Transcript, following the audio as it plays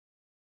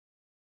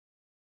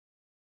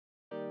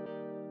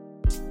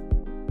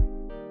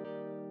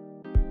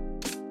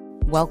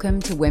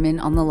Welcome to Women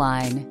on the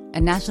Line,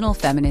 a national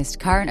feminist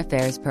current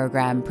affairs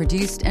program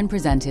produced and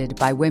presented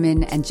by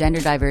women and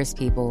gender-diverse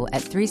people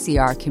at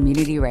 3CR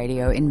Community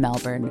Radio in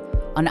Melbourne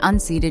on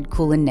unceded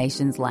Kulin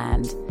Nations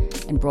land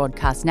and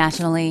broadcast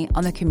nationally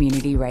on the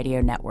Community Radio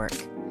Network.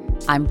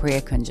 I'm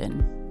Priya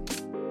Kunjan.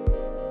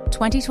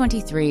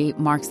 2023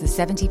 marks the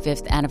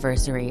 75th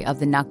anniversary of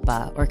the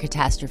Nakba, or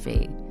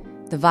catastrophe,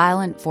 the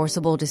violent,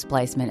 forcible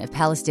displacement of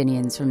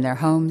Palestinians from their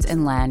homes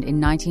and land in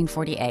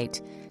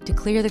 1948 to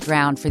clear the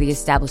ground for the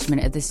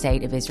establishment of the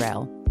State of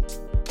Israel.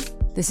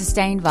 The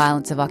sustained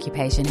violence of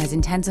occupation has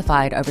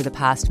intensified over the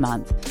past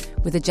month,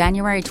 with a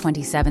January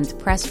 27th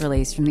press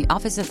release from the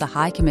Office of the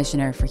High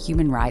Commissioner for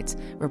Human Rights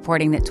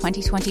reporting that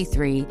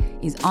 2023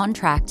 is on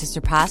track to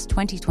surpass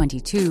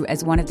 2022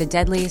 as one of the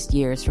deadliest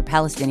years for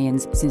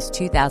Palestinians since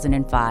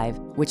 2005,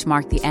 which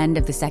marked the end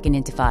of the Second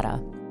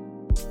Intifada.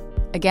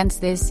 Against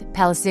this,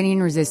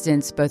 Palestinian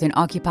resistance, both in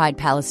occupied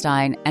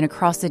Palestine and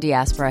across the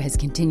diaspora, has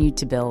continued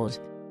to build.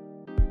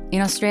 In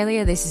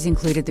Australia, this has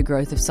included the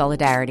growth of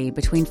solidarity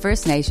between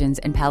First Nations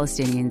and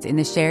Palestinians in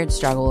the shared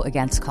struggle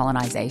against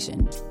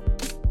colonisation.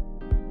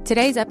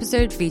 Today's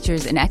episode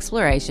features an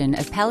exploration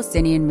of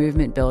Palestinian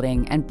movement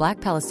building and Black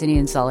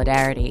Palestinian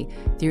solidarity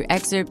through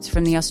excerpts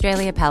from the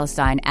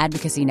Australia-Palestine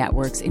Advocacy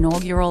Network's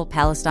inaugural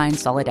Palestine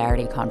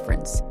Solidarity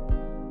Conference.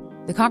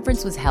 The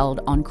conference was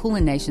held on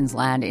Kulin Nations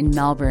land in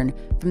Melbourne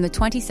from the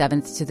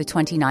 27th to the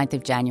 29th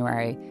of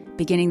January,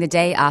 beginning the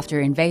day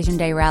after Invasion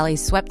Day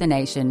rallies swept the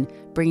nation,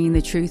 bringing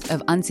the truth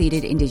of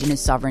unceded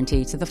Indigenous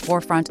sovereignty to the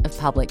forefront of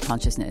public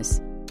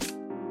consciousness.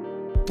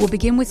 We'll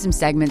begin with some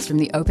segments from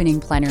the opening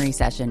plenary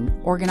session,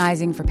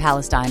 Organising for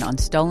Palestine on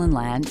Stolen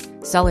Land,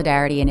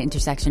 Solidarity and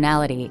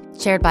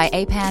Intersectionality, chaired by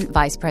APAN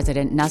Vice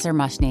President Nasser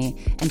Mashni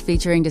and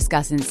featuring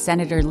discussants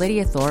Senator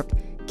Lydia Thorpe,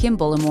 Kim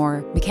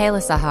Bullimore, Michaela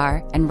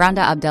Sahar, and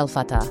Randa Abdel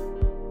Fattah.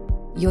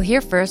 You'll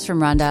hear first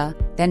from Randa,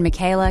 then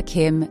Michaela,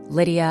 Kim,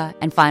 Lydia,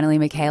 and finally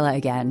Michaela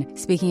again,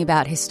 speaking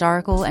about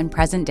historical and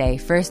present-day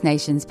First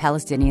Nations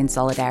Palestinian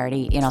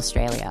solidarity in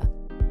Australia.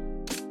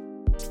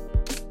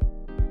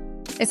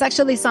 It's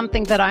actually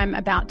something that I'm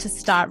about to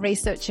start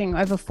researching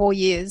over 4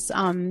 years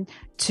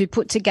to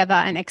put together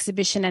an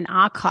exhibition and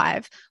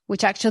archive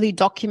which actually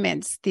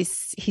documents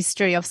this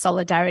history of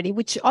solidarity,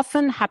 which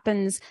often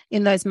happens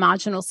in those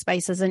marginal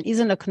spaces and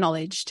isn't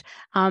acknowledged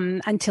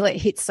until it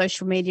hits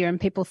social media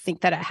and people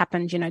think that it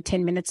happened,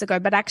 10 minutes ago.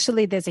 But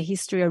actually there's a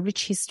history, a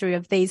rich history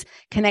of these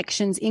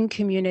connections in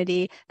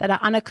community that are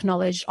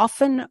unacknowledged,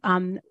 often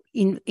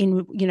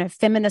in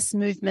feminist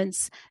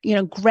movements,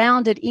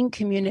 grounded in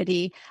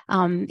community,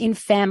 in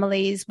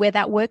families where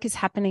that work is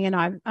happening.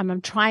 And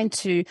I'm trying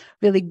to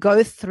really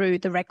go through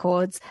the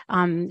records,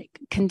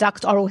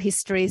 conduct oral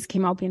histories.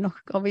 Kim, I'll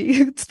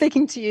be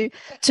speaking to you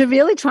to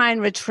really try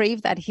and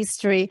retrieve that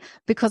history,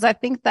 because I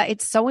think that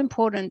it's so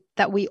important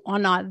that we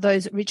honor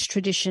those rich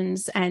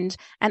traditions and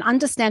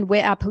understand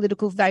where our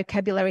political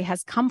vocabulary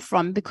has come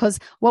from, because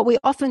what we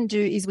often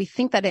do is we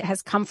think that it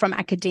has come from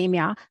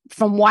academia,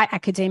 from white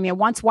academia.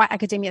 Once white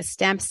academia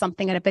stamps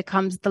something and it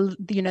becomes the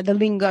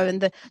lingo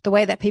and the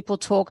way that people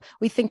talk,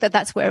 we think that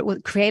that's where it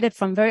was created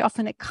from. Very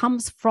often it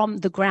comes from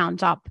the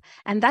ground up,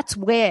 and that's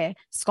where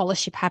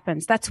scholarship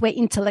happens. That's where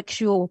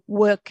intellectual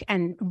work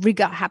and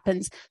rigor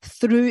happens,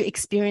 through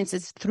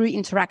experiences, through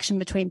interaction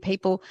between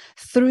people,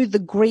 through the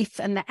grief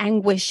and the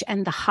anguish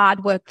and the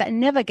hard work that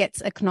never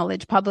gets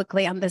acknowledged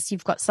publicly unless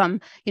you've got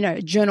some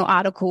journal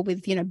article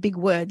with big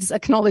words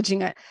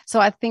acknowledging it. So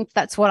I think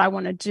that's what I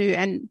want to do,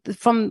 and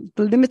from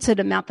the limited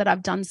amount that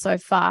I've done so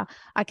far,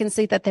 I can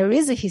see that there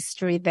is a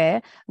history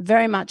there,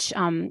 very much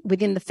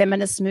within the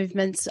feminist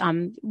movements.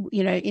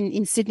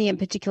 In Sydney in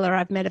particular,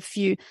 I've met a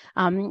few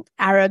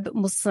Arab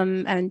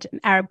Muslim and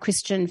Arab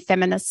Christian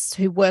feminists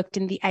who worked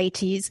in the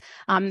 80s,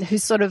 who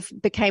sort of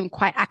became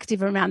quite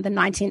active around the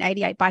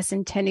 1988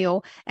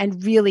 bicentennial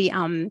and really,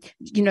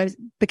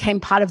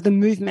 became part of the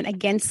movement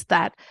against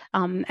that,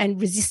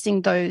 and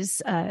resisting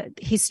those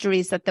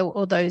histories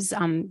those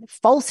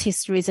false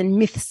histories and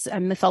myths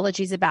and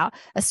mythologies about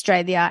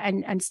Australia,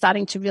 and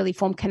starting to really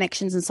form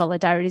connections and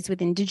solidarities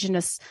with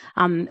Indigenous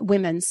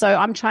women. So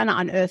I'm trying to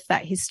unearth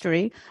that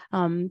history.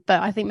 But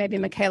I think maybe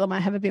Michaela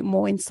might have a bit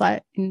more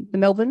insight in the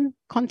Melbourne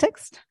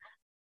context.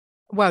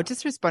 Well,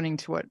 just responding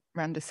to what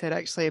Randa said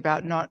actually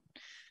about not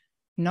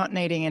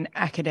needing an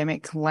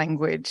academic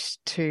language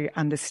to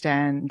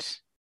understand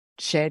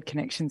shared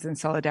connections and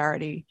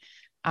solidarity.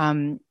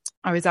 I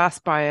was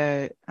asked by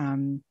a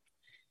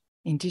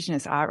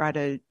Indigenous art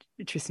writer,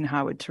 Tristan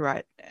Harwood, to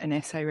write an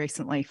essay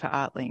recently for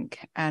ArtLink,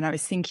 and I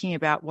was thinking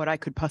about what I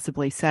could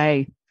possibly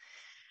say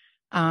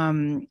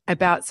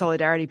about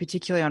solidarity,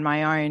 particularly on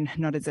my own,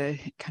 not as a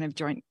kind of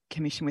joint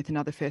commission with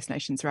another First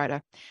Nations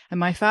writer. And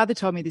my father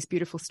told me this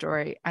beautiful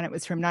story, and it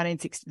was from the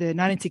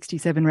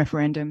 1967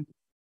 referendum.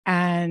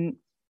 And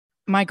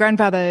my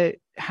grandfather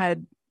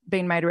had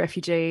been made a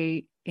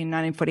refugee in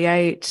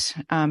 1948.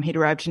 He'd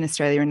arrived in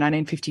Australia in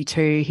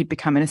 1952. He'd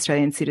become an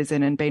Australian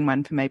citizen and been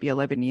one for maybe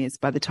 11 years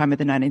by the time of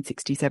the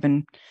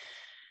 1967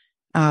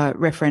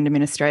 referendum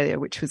in Australia,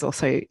 which was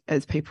also,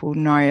 as people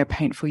know, a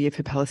painful year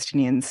for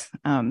Palestinians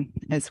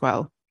as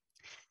well.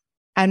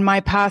 And my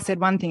pa said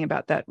one thing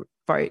about that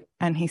vote,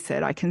 and he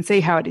said, I can see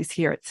how it is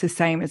here. It's the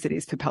same as it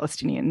is for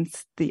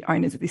Palestinians. The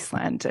owners of this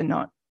land are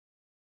not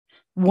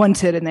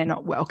wanted and they're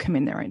not welcome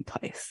in their own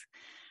place.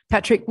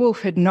 Patrick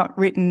Wolfe had not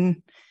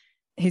written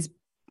his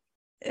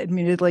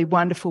admittedly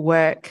wonderful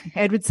work.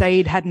 Edward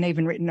Said hadn't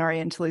even written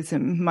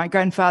Orientalism. My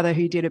grandfather,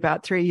 who did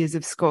about 3 years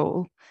of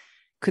school,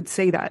 could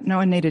see that. No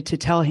one needed to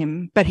tell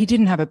him, but he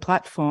didn't have a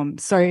platform.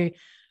 So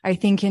I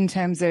think in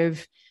terms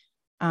of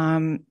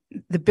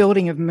the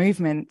building of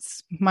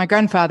movements, my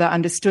grandfather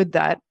understood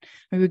that.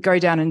 We would go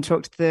down and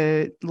talk to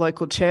the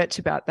local church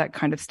about that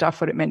kind of stuff,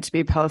 what it meant to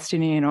be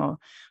Palestinian or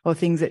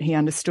things that he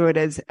understood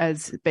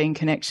as being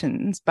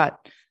connections. But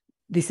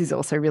this is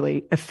also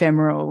really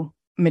ephemeral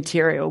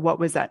material. What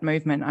was that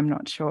movement? I'm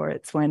not sure.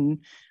 It's when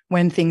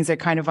things are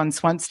kind of on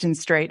Swanston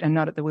Street and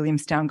not at the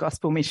Williamstown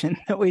Gospel Mission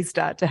that we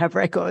start to have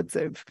records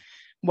of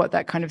what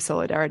that kind of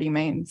solidarity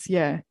means.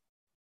 Yeah.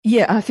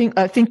 Yeah, I think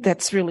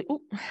that's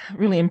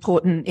really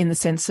important in the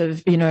sense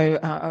of, you know,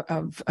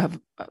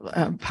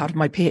 part of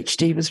my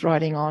PhD was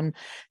writing on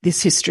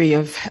this history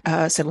of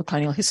settler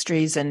colonial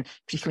histories, and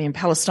particularly in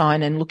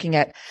Palestine, and looking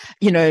at,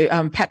 you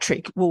know,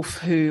 Patrick Wolfe,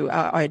 who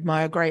I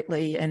admire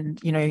greatly, and,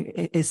 you know,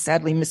 is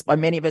sadly missed by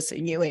many of us who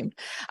knew him.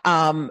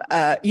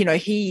 You know,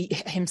 he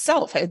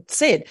himself had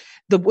said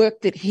the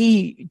work that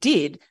he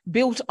did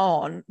built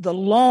on the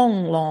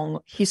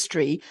long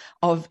history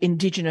of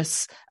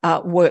Indigenous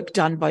work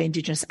done by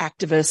Indigenous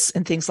activists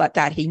and things like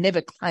that. He never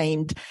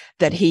claimed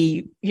that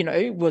he, you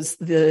know, was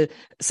the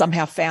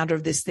somehow founder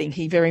of this thing.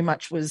 He very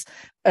much was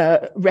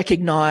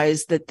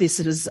recognised that this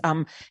is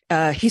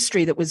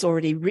history that was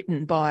already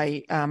written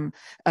by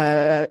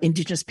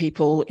Indigenous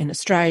people in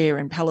Australia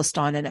and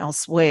Palestine and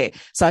elsewhere.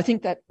 So I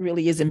think that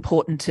really is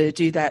important to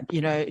do that, you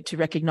know, to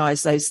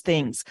recognise those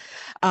things.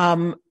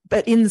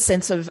 But in the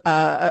sense of,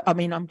 I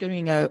mean, I'm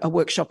doing a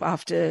workshop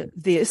after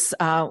this,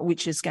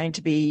 which is going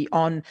to be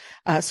on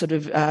sort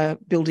of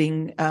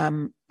building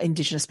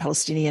Indigenous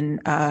Palestinian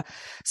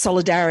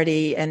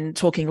solidarity and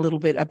talking a little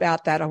bit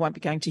about that. I won't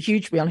be going too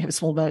huge. We only have a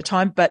small amount of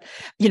time. But,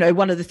 you know,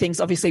 one of the things,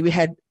 obviously, we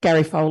had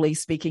Gary Foley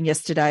speaking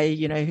yesterday,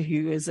 you know,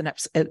 who is,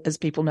 as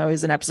people know,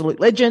 is an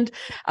absolute legend,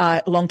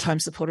 long-time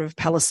supporter of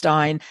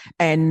Palestine.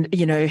 And,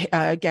 you know,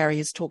 Gary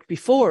has talked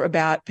before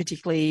about,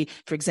 particularly,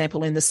 for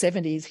example, in the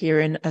 70s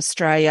here in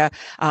Australia,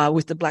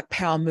 with the Black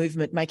Power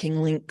movement, making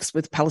links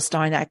with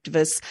Palestine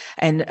activists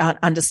and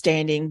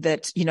understanding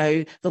that, you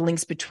know, the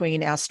links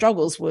between our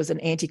struggles was an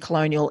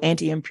anti-colonial,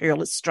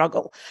 anti-imperialist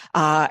struggle,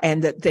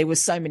 and that there were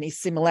so many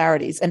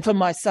similarities. And for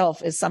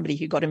myself, as somebody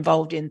who got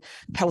involved in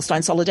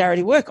Palestine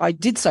solidarity work, I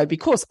did so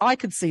because I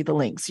could see the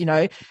links. You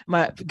know,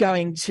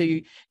 going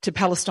to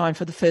Palestine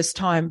for the first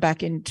time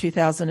back in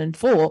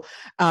 2004,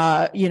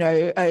 you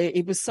know,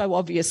 it was so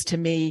obvious to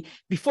me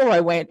before I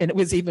went, and it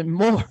was even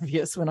more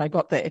obvious when I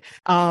got there.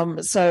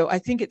 So I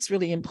think it's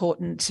really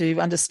important to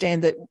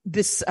understand that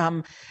this,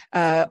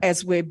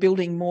 as we're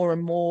building more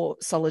and more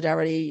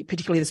solidarity,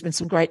 particularly there's been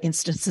some great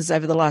instances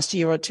over the last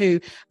year or two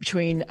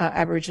between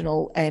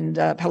Aboriginal and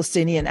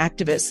Palestinian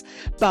activists,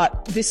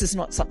 but this is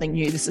not something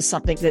new. This is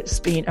something that's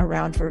been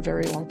around for a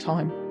very long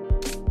time.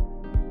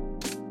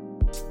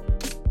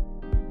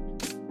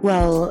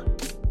 Well,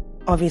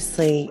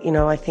 obviously, you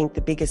know, I think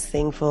the biggest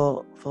thing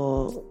for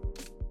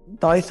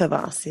both of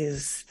us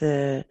is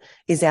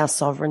our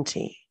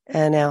sovereignty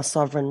and our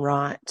sovereign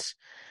right.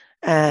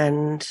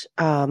 And,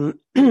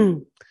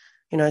 you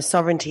know,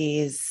 sovereignty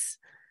is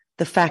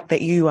the fact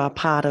that you are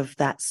part of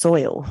that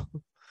soil.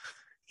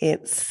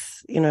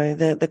 It's, you know,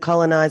 the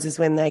colonizers,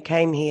 when they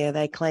came here,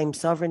 they claimed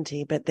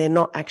sovereignty, but they're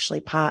not actually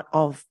part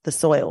of the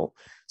soil.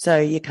 So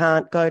you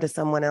can't go to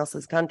someone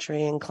else's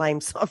country and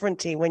claim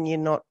sovereignty when you're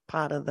not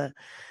part of the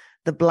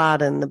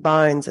blood and the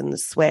bones and the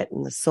sweat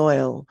and the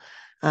soil.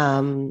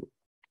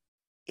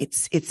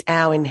 It's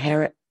our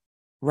inherent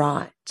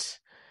right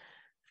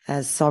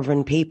as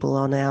sovereign people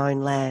on our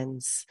own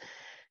lands.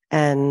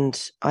 And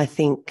I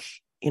think,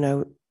 you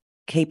know,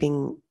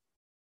 keeping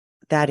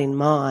that in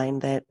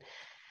mind, that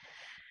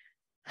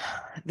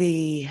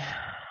the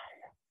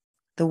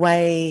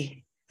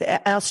way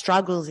our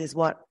struggles is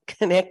what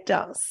connect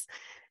us.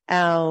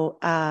 Our,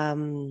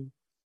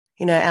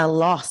 you know, our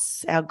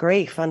loss, our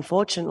grief,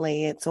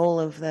 unfortunately, it's all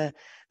of the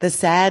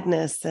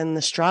sadness and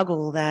the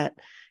struggle that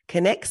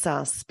connects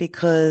us,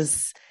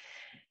 because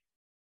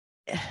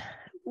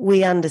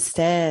we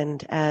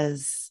understand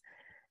as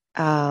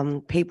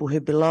people who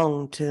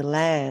belong to the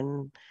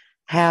land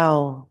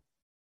how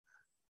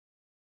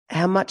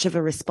much of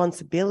a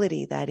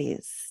responsibility that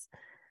is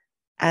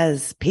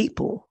as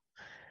people.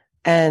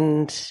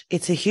 And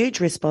it's a huge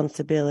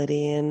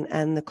responsibility,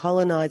 and the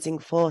colonizing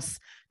force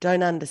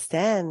don't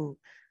understand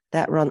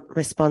that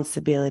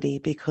responsibility,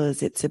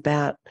 because it's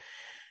about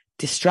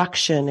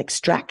destruction,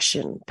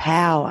 extraction,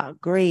 power,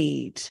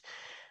 greed,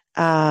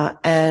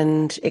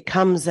 and it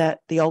comes at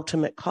the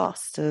ultimate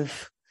cost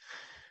of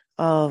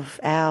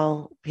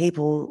our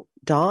people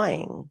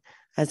dying.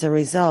 as a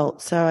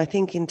result. So I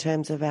think in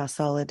terms of our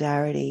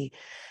solidarity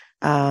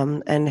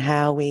and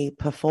how we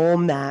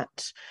perform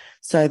that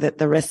so that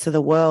the rest of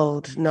the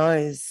world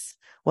knows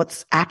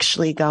what's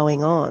actually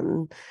going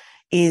on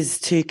is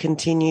to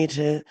continue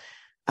to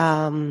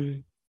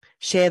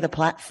share the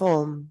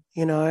platform,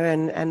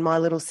 and my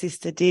little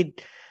sister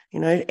did,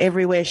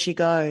 everywhere she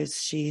goes,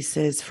 she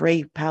says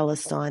free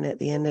Palestine at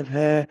the end of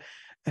her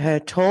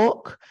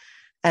talk.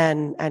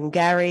 And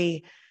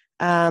Gary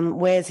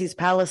wears his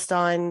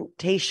Palestine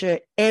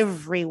T-shirt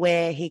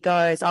everywhere he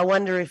goes. I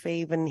wonder if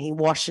even he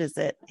washes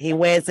it. He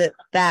wears it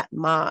that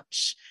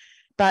much.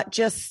 But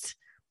just,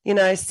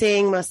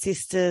 seeing my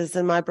sisters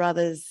and my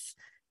brothers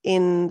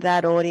in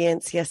that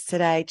audience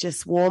yesterday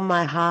just warmed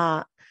my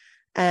heart.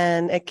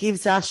 And it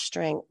gives us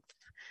strength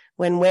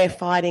when we're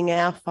fighting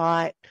our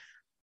fight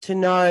to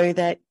know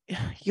that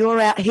you're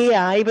out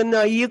here, even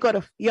though you've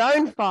got your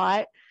own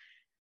fight,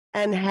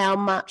 and how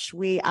much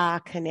we are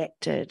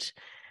connected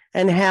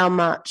and how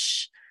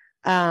much,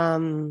 I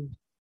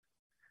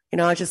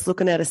was just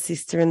looking at a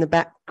sister in the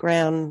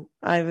background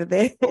over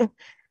there.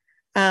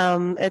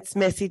 It's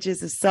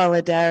messages of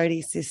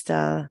solidarity,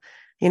 sister,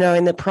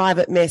 in the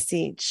private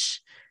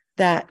message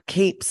that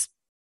keeps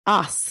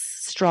us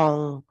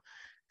strong.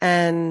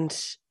 And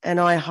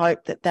I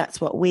hope that that's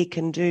what we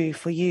can do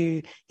for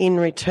you in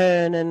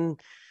return.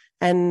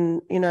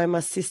 And my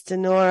sister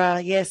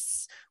Nora,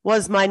 yes,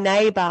 was my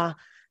neighbour.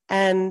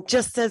 And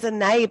just as a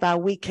neighbour,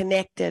 we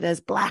connected as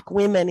Black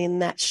women in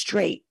that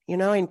street,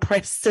 in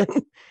Preston,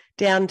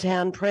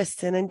 downtown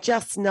Preston, and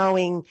just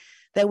knowing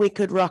that we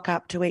could rock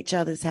up to each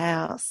other's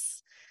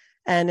house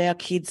and our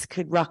kids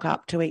could rock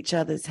up to each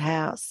other's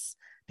house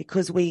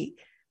because we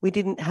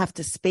didn't have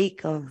to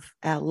speak of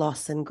our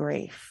loss and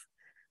grief.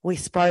 We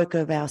spoke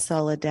of our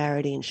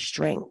solidarity and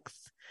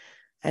strength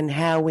and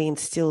how we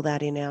instill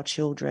that in our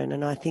children.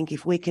 And I think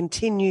if we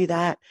continue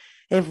that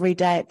every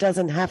day, it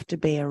doesn't have to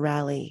be a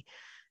rally.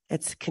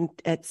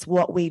 It's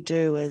what we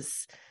do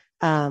as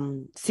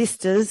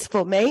sisters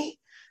for me,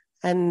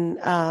 and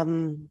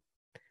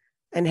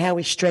how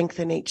we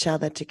strengthen each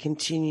other to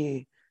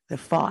continue the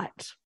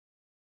fight.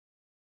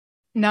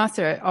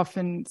 Nasser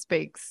often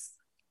speaks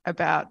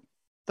about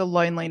the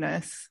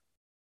loneliness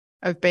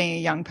of being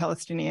a young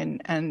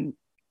Palestinian, and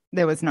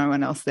there was no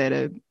one else there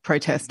to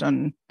protest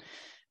on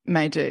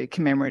major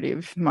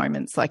commemorative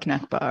moments like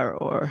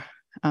Nakba or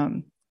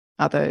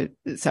other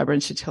Sabra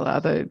and Shatila,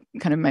 other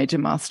kind of major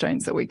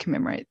milestones that we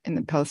commemorate in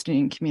the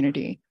Palestinian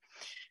community.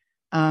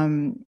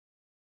 And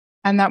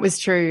that was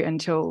true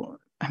until,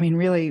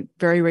 really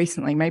very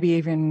recently, maybe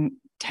even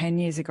 10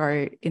 years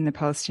ago in the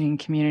Palestinian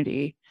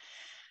community.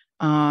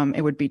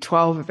 It would be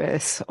 12 of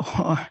us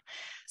or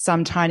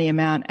some tiny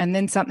amount. And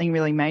then something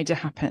really major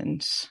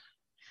happened.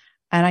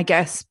 And I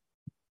guess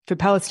for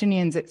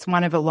Palestinians, it's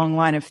one of a long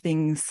line of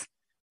things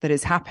that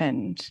has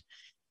happened.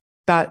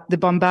 But the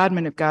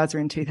bombardment of Gaza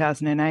in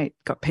 2008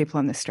 got people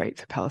on the street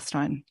for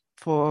Palestine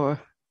for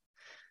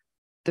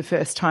the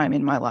first time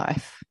in my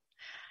life.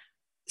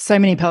 So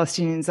many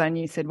Palestinians I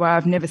knew said, wow,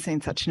 I've never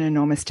seen such an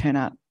enormous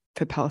turnout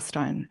for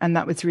Palestine. And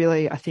that was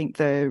really, I think,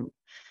 the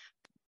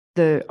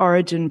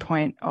origin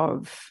point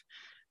of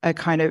a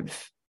kind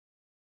of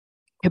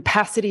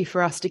capacity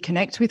for us to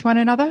connect with one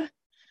another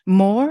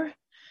more.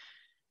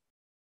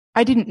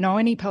 I didn't know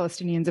any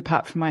Palestinians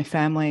apart from my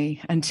family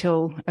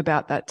until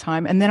about that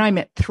time. And then I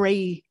met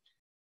 3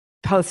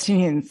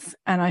 Palestinians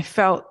and I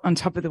felt on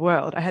top of the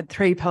world. I had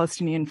 3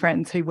 Palestinian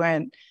friends who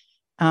weren't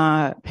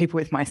people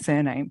with my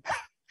surname.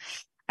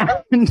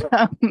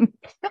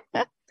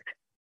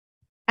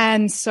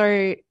 And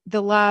so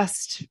the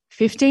last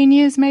 15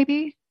 years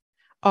maybe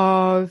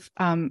of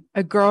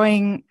a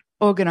growing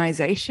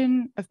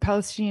organisation of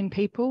Palestinian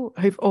people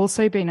who've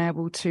also been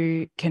able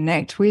to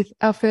connect with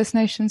our First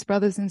Nations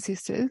brothers and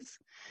sisters,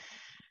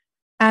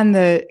 and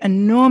the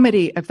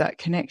enormity of that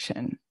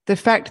connection, the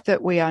fact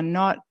that we are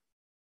not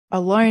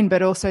alone,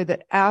 but also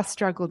that our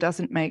struggle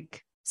doesn't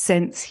make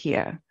sense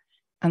here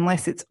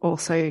unless it's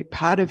also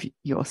part of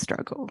your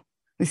struggle.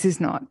 This is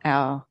not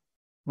our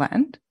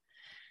land.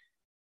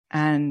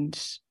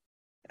 And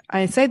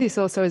I say this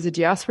also as a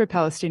diaspora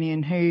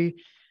Palestinian who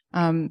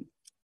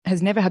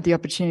has never had the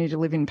opportunity to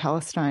live in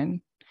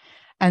Palestine.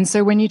 And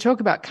so when you talk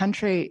about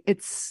country,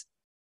 it's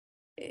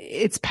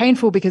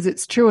painful because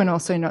it's true and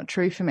also not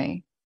true for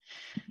me.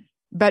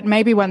 But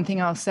maybe one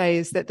thing I'll say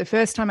is that the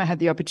first time I had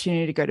the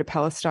opportunity to go to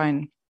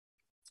Palestine,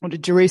 or to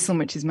Jerusalem,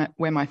 which is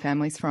where my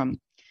family's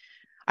from,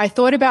 I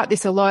thought about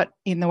this a lot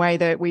in the way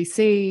that we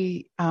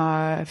see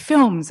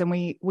films, and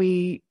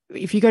we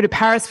if you go to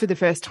Paris for the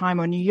first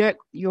time or New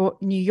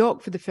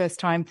York for the first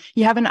time,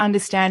 you have an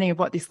understanding of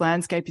what this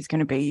landscape is going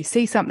to be. You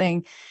see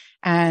something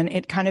and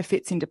it kind of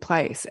fits into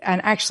place.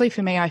 And actually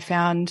for me, I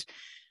found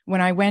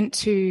when I went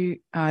to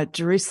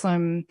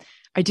Jerusalem,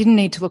 I didn't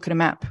need to look at a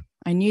map.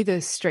 I knew the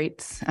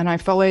streets and I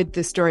followed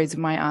the stories of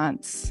my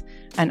aunts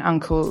and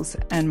uncles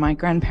and my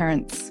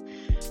grandparents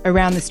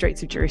around the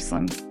streets of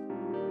Jerusalem.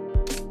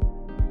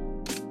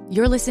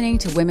 You're listening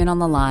to Women on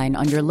the Line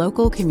on your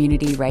local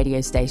community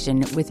radio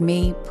station with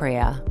me,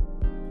 Priya.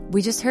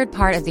 We just heard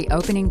part of the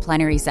opening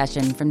plenary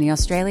session from the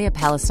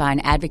Australia-Palestine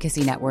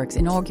Advocacy Network's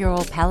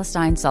inaugural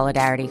Palestine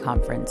Solidarity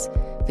Conference,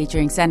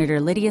 featuring Senator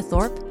Lydia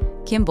Thorpe,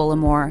 Kim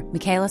Bullimore,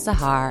 Michaela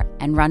Sahar,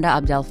 and Randa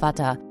Abdel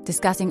Fattah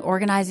discussing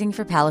organising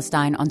for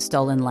Palestine on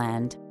stolen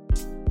land.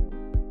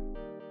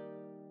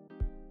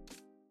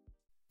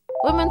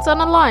 Women's on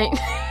the line.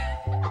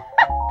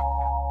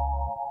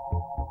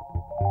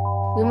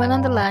 Women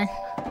on the line.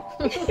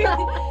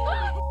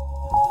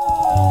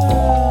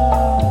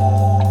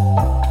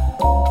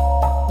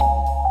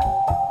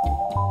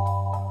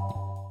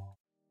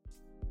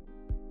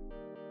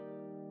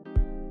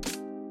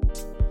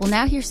 We'll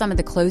now hear some of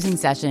the closing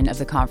session of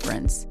the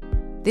conference.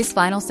 This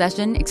final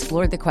session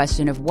explored the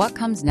question of what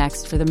comes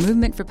next for the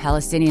movement for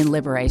Palestinian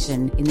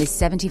liberation in this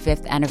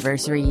 75th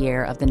anniversary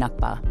year of the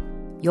Nakba.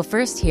 You'll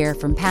first hear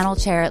from panel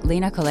chair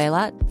Lina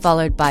Koleilat,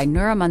 followed by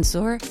Noura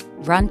Mansour,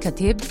 Ran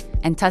Khatib,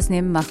 and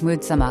Tasnim Mahmoud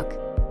Samak.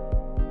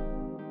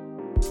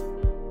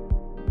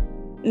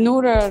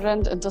 Noura,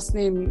 Rand, and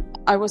Tasnim,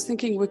 I was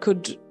thinking we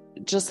could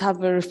just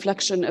have a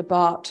reflection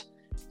about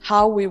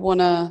how we want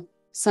to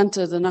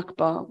center the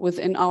Nakba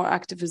within our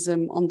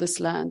activism on this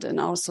land and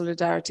our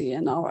solidarity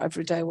and our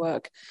everyday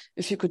work.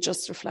 If you could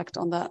just reflect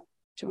on that.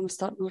 Do you want to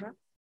start, Noura?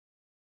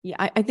 Yeah,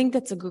 I think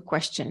that's a good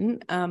question.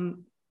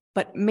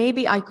 But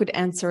maybe I could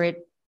answer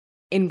it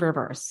in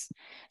reverse.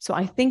 So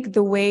I think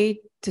the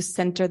way to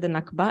center the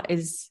Nakba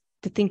is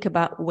to think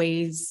about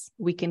ways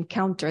we can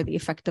counter the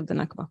effect of the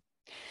Nakba.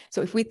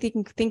 So if we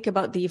think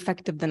about the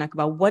effect of the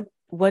Nakba,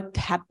 what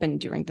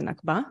happened during the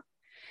Nakba?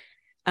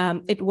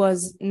 It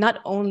was not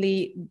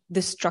only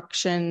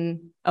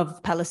destruction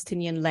of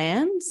Palestinian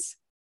lands,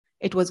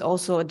 it was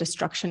also a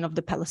destruction of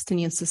the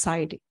Palestinian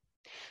society.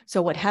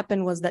 So what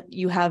happened was that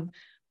you have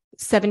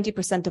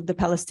 70% of the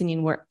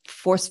Palestinians were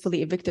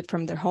forcefully evicted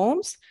from their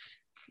homes.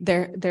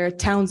 Their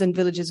towns and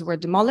villages were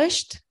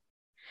demolished.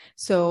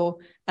 So,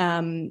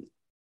 and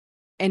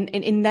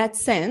in that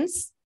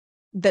sense,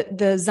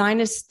 the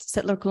Zionist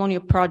settler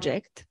colonial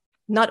project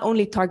not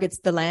only targets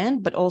the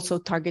land, but also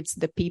targets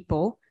the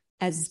people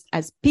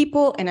as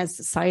people and as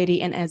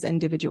society and as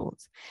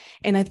individuals.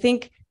 And I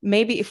think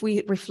maybe if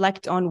we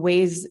reflect on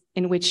ways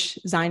in which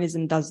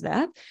Zionism does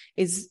that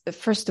is,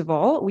 first of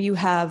all, you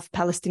have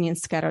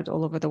Palestinians scattered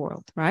all over the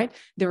world, right?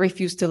 They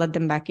refuse to let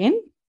them back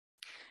in.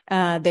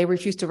 They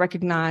refuse to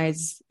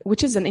recognize,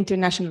 which is an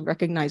internationally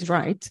recognized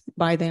right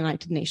by the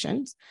United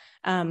Nations,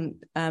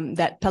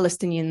 that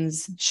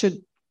Palestinians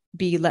should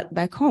be let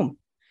back home.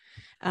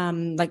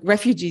 Like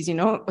refugees,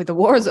 when the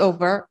war is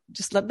over,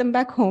 just let them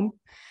back home.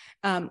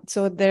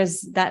 So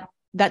there's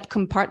that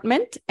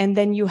compartment. And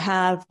then you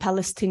have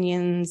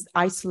Palestinians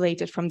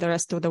isolated from the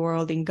rest of the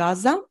world in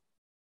Gaza.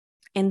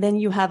 And then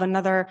you have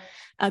another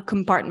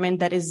compartment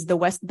that is the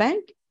West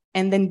Bank.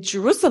 And then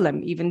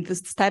Jerusalem, even the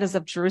status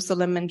of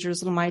Jerusalem and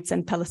Jerusalemites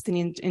and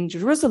Palestinians in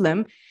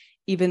Jerusalem,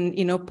 even,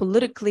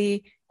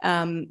 politically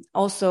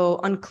also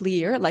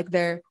unclear, like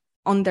they're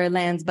on their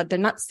lands, but they're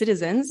not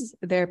citizens.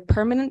 They're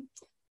permanent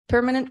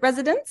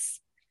residents.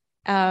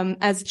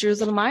 As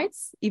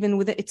Jerusalemites,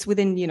 even it's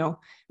within,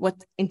 what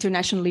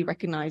internationally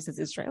recognized as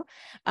Israel.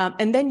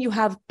 And then you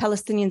have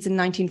Palestinians in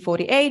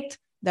 1948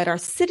 that are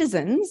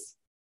citizens,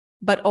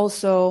 but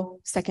also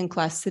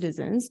second-class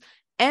citizens,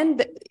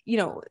 and,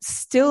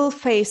 still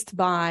faced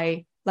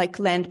by like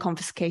land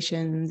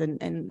confiscations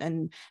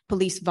and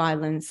police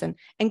violence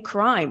and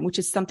crime, which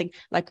is something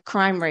like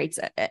crime rates.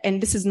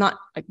 And this is not,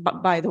 like,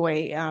 by the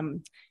way,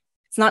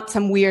 it's not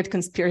some weird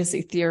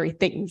conspiracy theory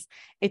things.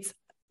 It's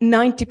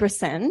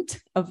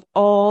 90% of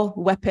all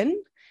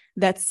weapon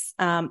that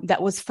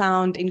was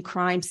found in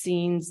crime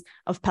scenes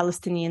of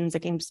Palestinians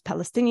against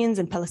Palestinians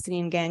and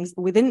Palestinian gangs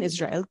within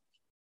Israel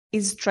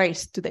is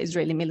traced to the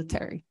Israeli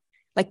military,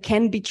 like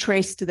can be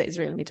traced to the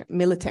Israeli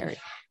military.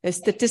 There's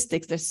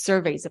statistics, there's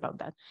surveys about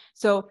that.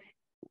 So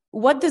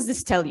what does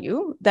this tell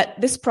you? That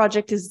this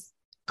project is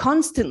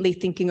constantly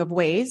thinking of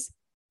ways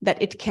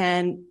that it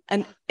can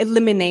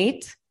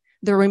eliminate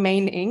the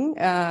remaining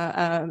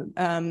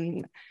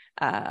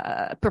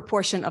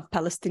proportion of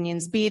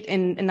Palestinians, be it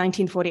in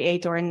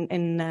 1948 or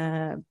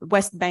in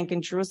West Bank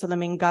and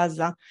Jerusalem, in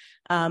Gaza,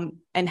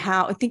 and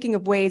how thinking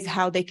of ways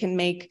how they can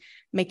make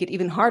it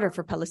even harder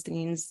for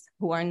Palestinians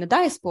who are in the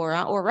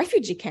diaspora or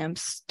refugee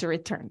camps to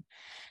return.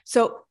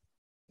 So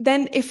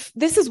then if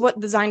this is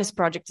what the Zionist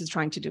project is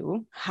trying to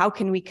do, how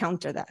can we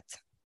counter that?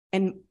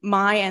 And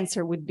my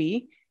answer would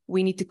be,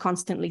 we need to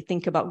constantly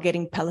think about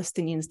getting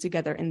Palestinians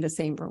together in the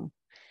same room.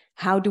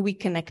 How do we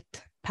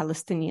connect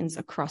Palestinians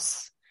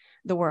across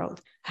the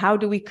world? How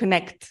do we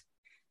connect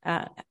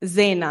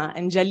Zena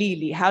and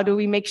Jalili? How do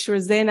we make sure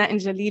Zena and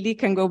Jalili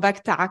can go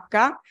back to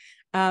Akka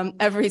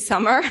every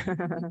summer?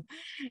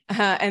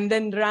 And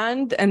then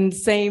Rand, and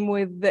same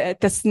with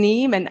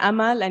Tasneem and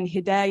Amal and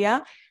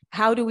Hidayah.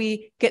 How do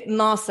we get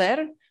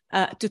Nasser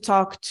to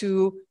talk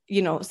to,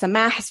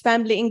 Samah's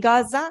family in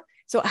Gaza?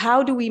 So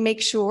how do we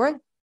make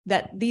sure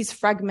that these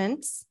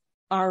fragments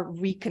are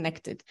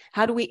reconnected?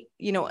 How do we,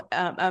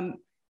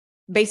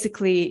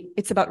 basically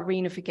it's about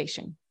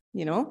reunification.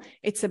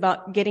 It's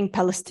about getting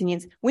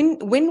Palestinians.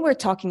 When we're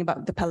talking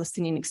about the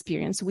Palestinian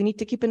experience, we need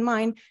to keep in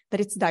mind that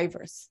it's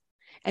diverse.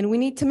 And we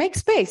need to make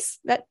space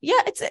that,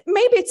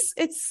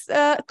 it's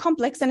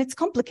complex and it's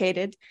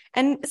complicated.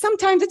 And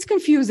sometimes it's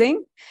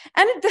confusing.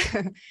 And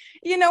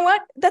you know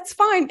what? That's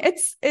fine.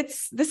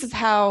 This is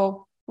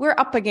how we're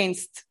up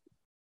against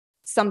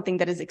something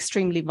that is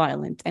extremely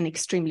violent and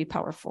extremely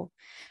powerful.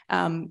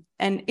 And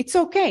it's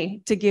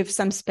okay to give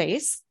some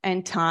space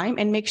and time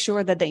and make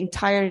sure that the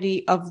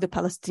entirety of the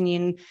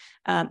Palestinian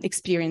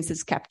experience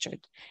is captured.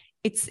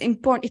 It's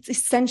important, it's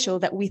essential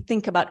that we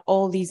think about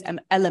all these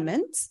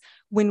elements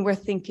when we're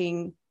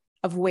thinking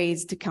of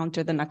ways to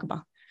counter the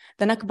Nakba.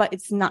 The Nakba,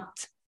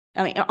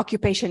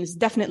 occupation is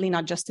definitely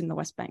not just in the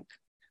West Bank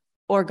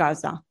or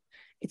Gaza.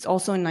 It's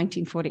also in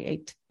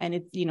 1948.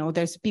 And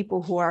there's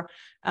people who are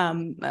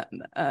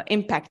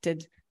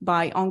impacted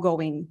by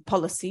ongoing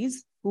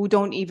policies who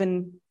don't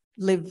even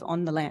live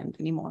on the land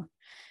anymore.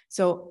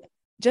 So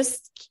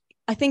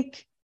I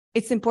think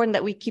it's important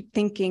that we keep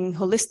thinking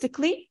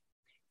holistically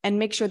and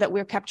make sure that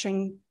we're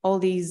capturing all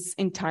these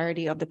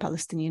entirety of the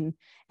Palestinian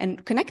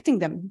and connecting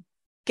them,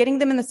 getting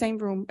them in the same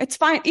room. It's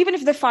fine. Even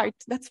if they fight,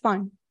 that's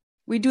fine.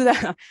 We do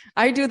that.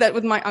 I do that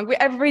with my uncle.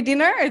 Every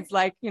dinner, it's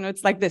like,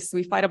 it's like this.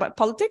 We fight about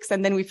politics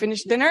and then we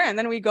finish dinner and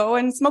then we go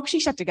and smoke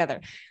shisha together.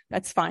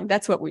 That's fine.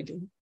 That's what we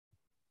do.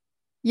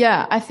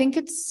 Yeah, I think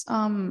it's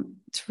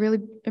really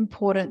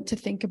important to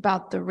think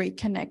about the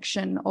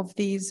reconnection of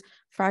these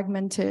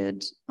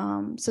fragmented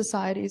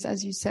societies,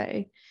 as you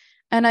say.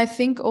 And I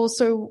think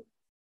also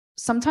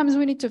sometimes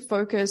we need to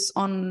focus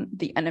on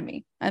the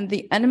enemy, and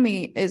the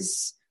enemy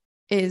is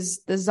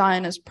the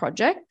Zionist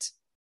project.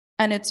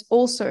 And it's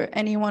also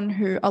anyone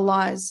who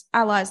allies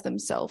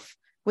themselves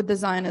with the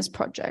Zionist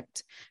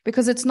project,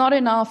 because it's not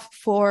enough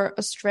for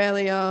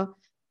Australia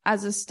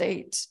as a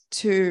state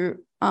to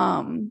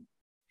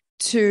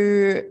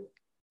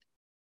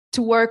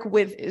work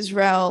with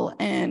Israel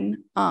and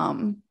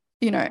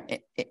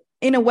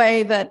in a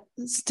way that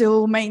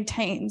still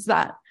maintains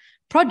that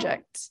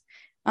project.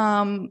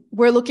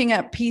 We're looking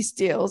at peace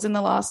deals in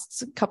the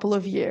last couple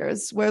of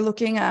years. We're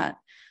looking at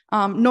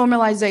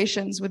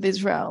normalizations with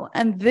Israel.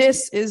 And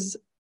this is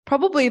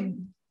probably,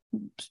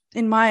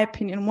 in my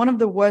opinion, one of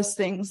the worst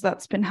things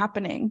that's been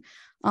happening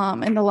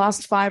in the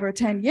last 5 or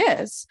 10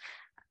 years.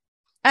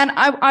 And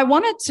I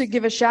wanted to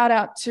give a shout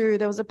out to,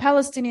 there was a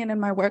Palestinian in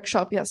my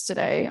workshop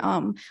yesterday.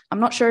 I'm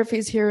not sure if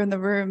he's here in the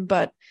room,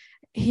 but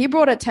he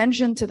brought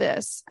attention to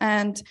this.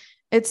 And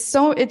it's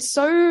so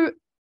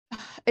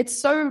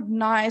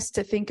nice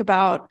to think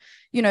about,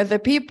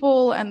 the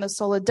people and the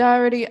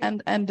solidarity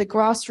and the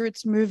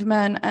grassroots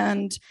movement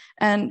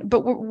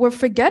but we're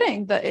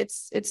forgetting that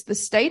it's the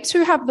states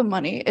who have the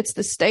money. It's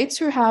the states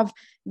who have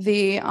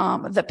the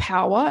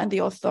power and the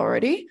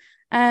authority.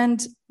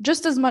 And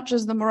just as much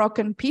as the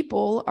Moroccan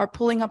people are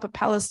pulling up a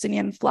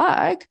Palestinian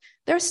flag,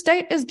 their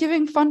state is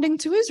giving funding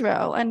to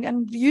Israel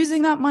and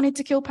using that money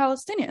to kill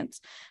Palestinians.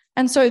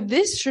 And so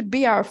this should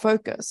be our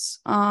focus,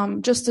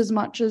 just as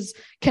much as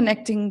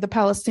connecting the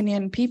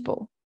Palestinian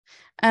people.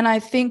 And I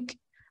think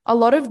a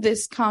lot of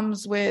this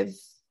comes with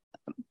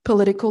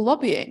political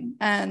lobbying.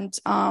 And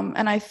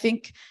I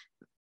think,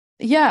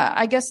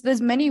 I guess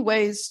there's many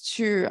ways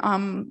to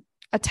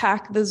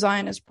attack the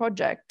Zionist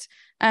project,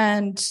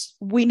 and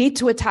we need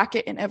to attack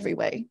it in every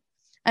way.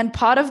 And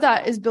part of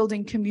that is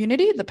building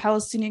community, the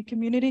Palestinian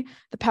community,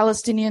 the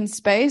Palestinian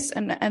space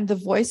and the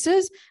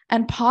voices.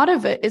 And part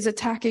of it is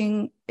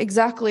attacking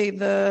exactly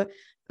the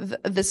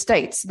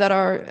states that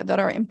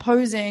are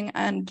imposing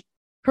and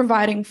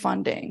providing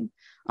funding.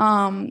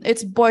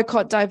 It's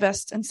boycott,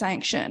 divest, and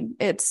sanction.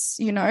 It's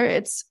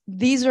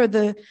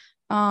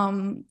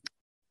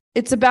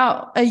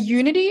about a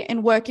unity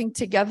in working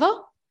together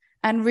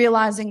and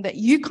realizing that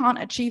you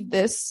can't achieve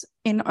this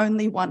in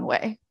only one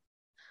way.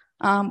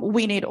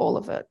 We need all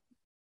of it.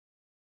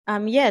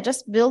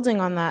 Just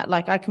building on that,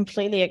 I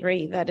completely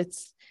agree that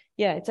it's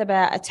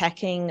about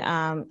attacking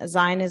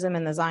Zionism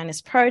and the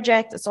Zionist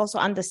project. It's also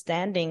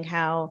understanding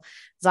how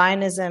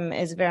Zionism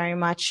is very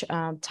much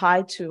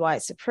tied to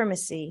white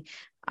supremacy,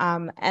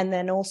 and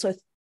then also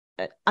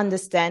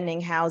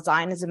understanding how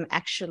Zionism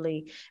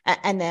actually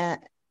and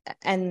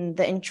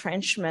the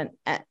entrenchment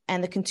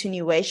and the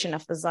continuation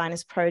of the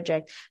Zionist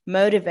project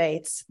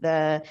motivates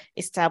the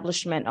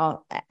establishment of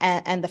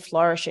and the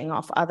flourishing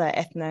of other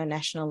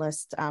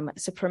ethno-nationalist,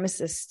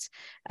 supremacist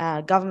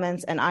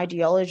governments and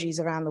ideologies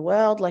around the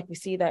world. Like we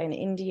see that in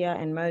India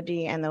and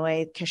Modi, and the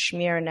way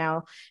Kashmir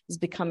now is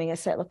becoming a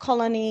settler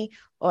colony,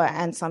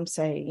 and some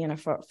say,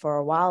 for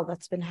a while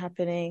that's been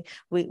happening.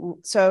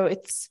 So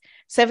it's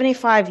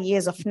 75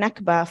 years of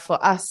Nakba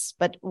for us,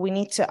 but we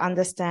need to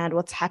understand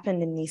what's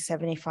happened in these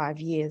 75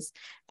 years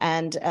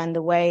and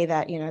the way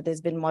that,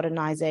 there's been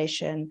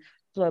modernization,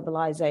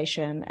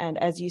 globalization. And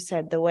as you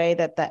said, the way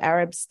that the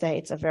Arab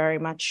states are very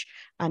much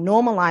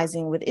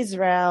normalizing with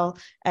Israel,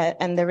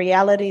 and the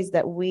realities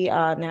that we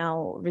are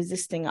now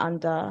resisting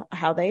under,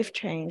 how they've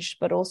changed,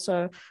 but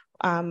also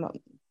the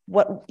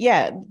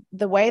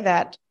way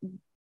that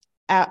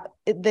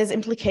there's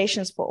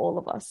implications for all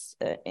of us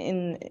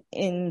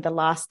in the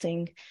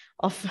lasting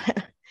of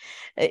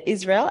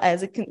Israel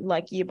as it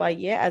like year by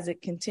year as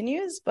it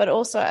continues, but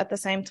also at the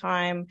same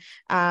time,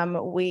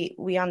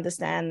 we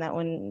understand that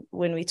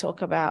when we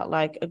talk about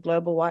like a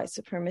global white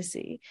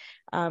supremacy,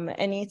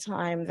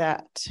 anytime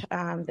that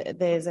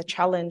there's a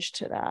challenge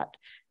to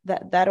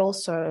that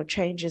also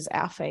changes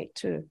our fate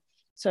too.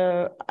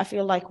 So I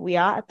feel like we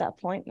are at that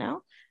point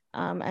now.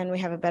 And we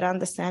have a better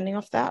understanding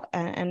of that.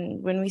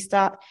 And when we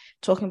start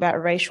talking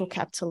about racial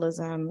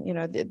capitalism, you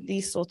know,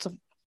 these sorts of,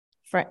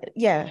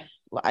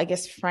 I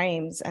guess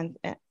frames, and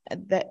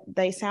that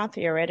they sound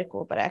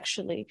theoretical, but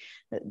actually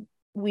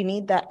we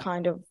need that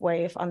kind of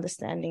way of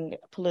understanding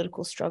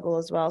political struggle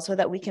as well, so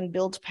that we can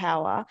build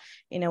power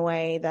in a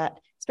way that,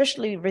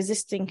 especially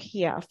resisting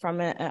here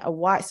from a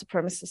white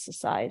supremacist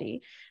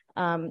society,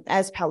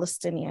 as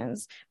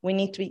Palestinians, we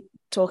need to be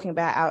talking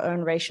about our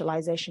own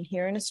racialization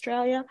here in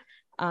Australia.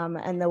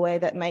 And the way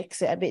that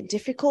makes it a bit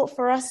difficult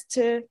for us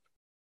to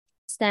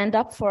stand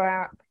up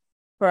for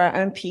our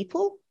own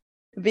people,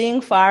 being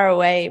far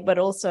away, but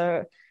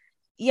also,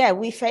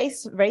 we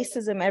face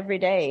racism every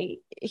day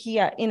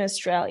here in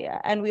Australia,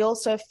 and we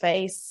also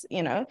face,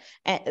 the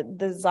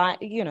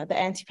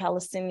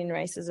anti-Palestinian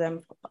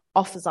racism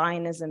of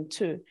Zionism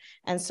too.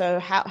 And so,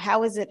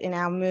 how is it in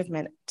our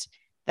movement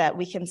that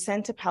we can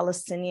center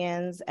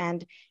Palestinians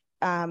and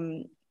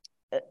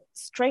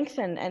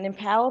strengthen and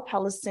empower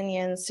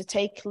Palestinians to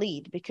take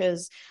lead?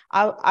 Because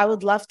I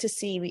would love to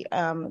see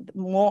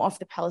more of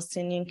the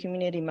Palestinian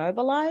community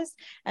mobilized,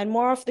 and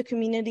more of the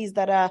communities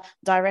that are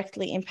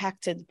directly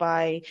impacted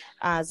by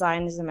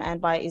Zionism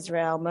and by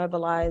Israel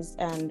mobilized.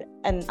 And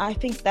I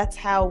think that's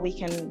how we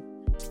can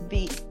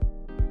be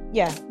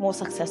more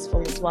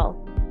successful as well.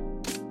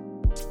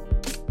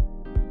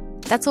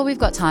 That's all we've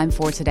got time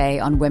for today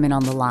on Women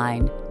on the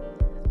Line.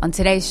 On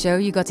today's show,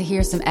 you got to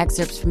hear some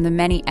excerpts from the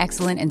many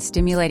excellent and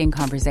stimulating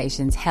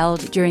conversations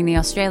held during the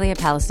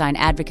Australia-Palestine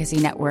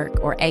Advocacy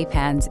Network, or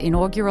APAN's,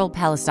 inaugural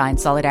Palestine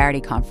Solidarity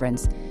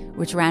Conference,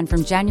 which ran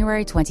from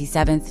January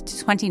 27th to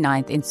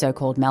 29th in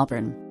so-called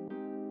Melbourne.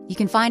 You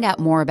can find out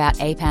more about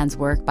APAN's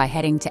work by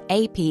heading to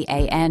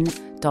apan.org.au,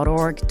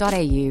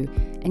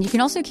 and you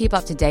can also keep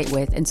up to date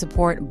with and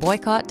support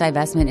boycott,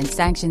 divestment and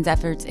sanctions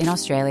efforts in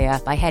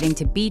Australia by heading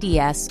to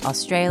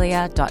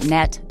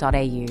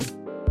bdsaustralia.net.au.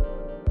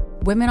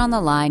 Women on the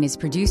Line is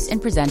produced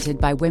and presented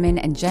by women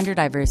and gender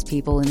diverse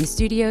people in the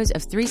studios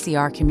of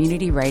 3CR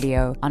Community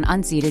Radio on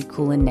unceded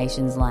Kulin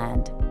Nations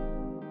land.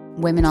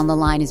 Women on the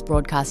Line is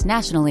broadcast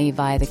nationally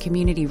via the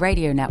Community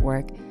Radio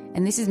Network,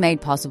 and this is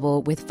made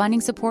possible with funding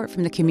support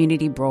from the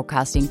Community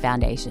Broadcasting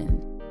Foundation.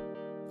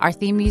 Our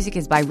theme music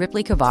is by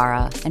Ripley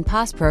Kavara, and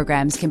past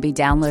programs can be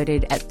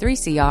downloaded at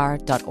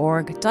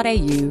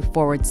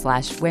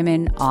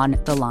 3cr.org.au/Women on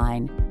the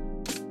Line.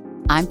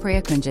 I'm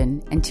Priya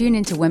Kunjan, and tune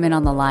into Women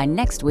on the Line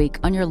next week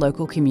on your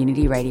local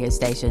community radio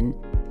station.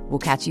 We'll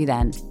catch you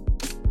then.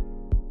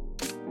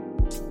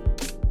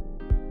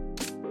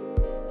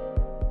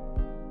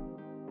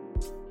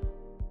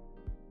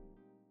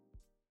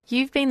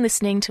 You've been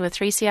listening to a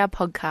 3CR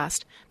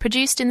podcast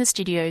produced in the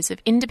studios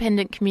of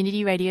independent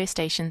community radio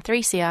station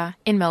 3CR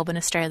in Melbourne,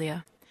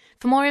 Australia.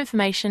 For more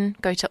information,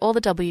 go to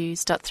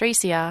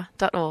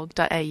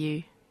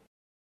allthews.3cr.org.au.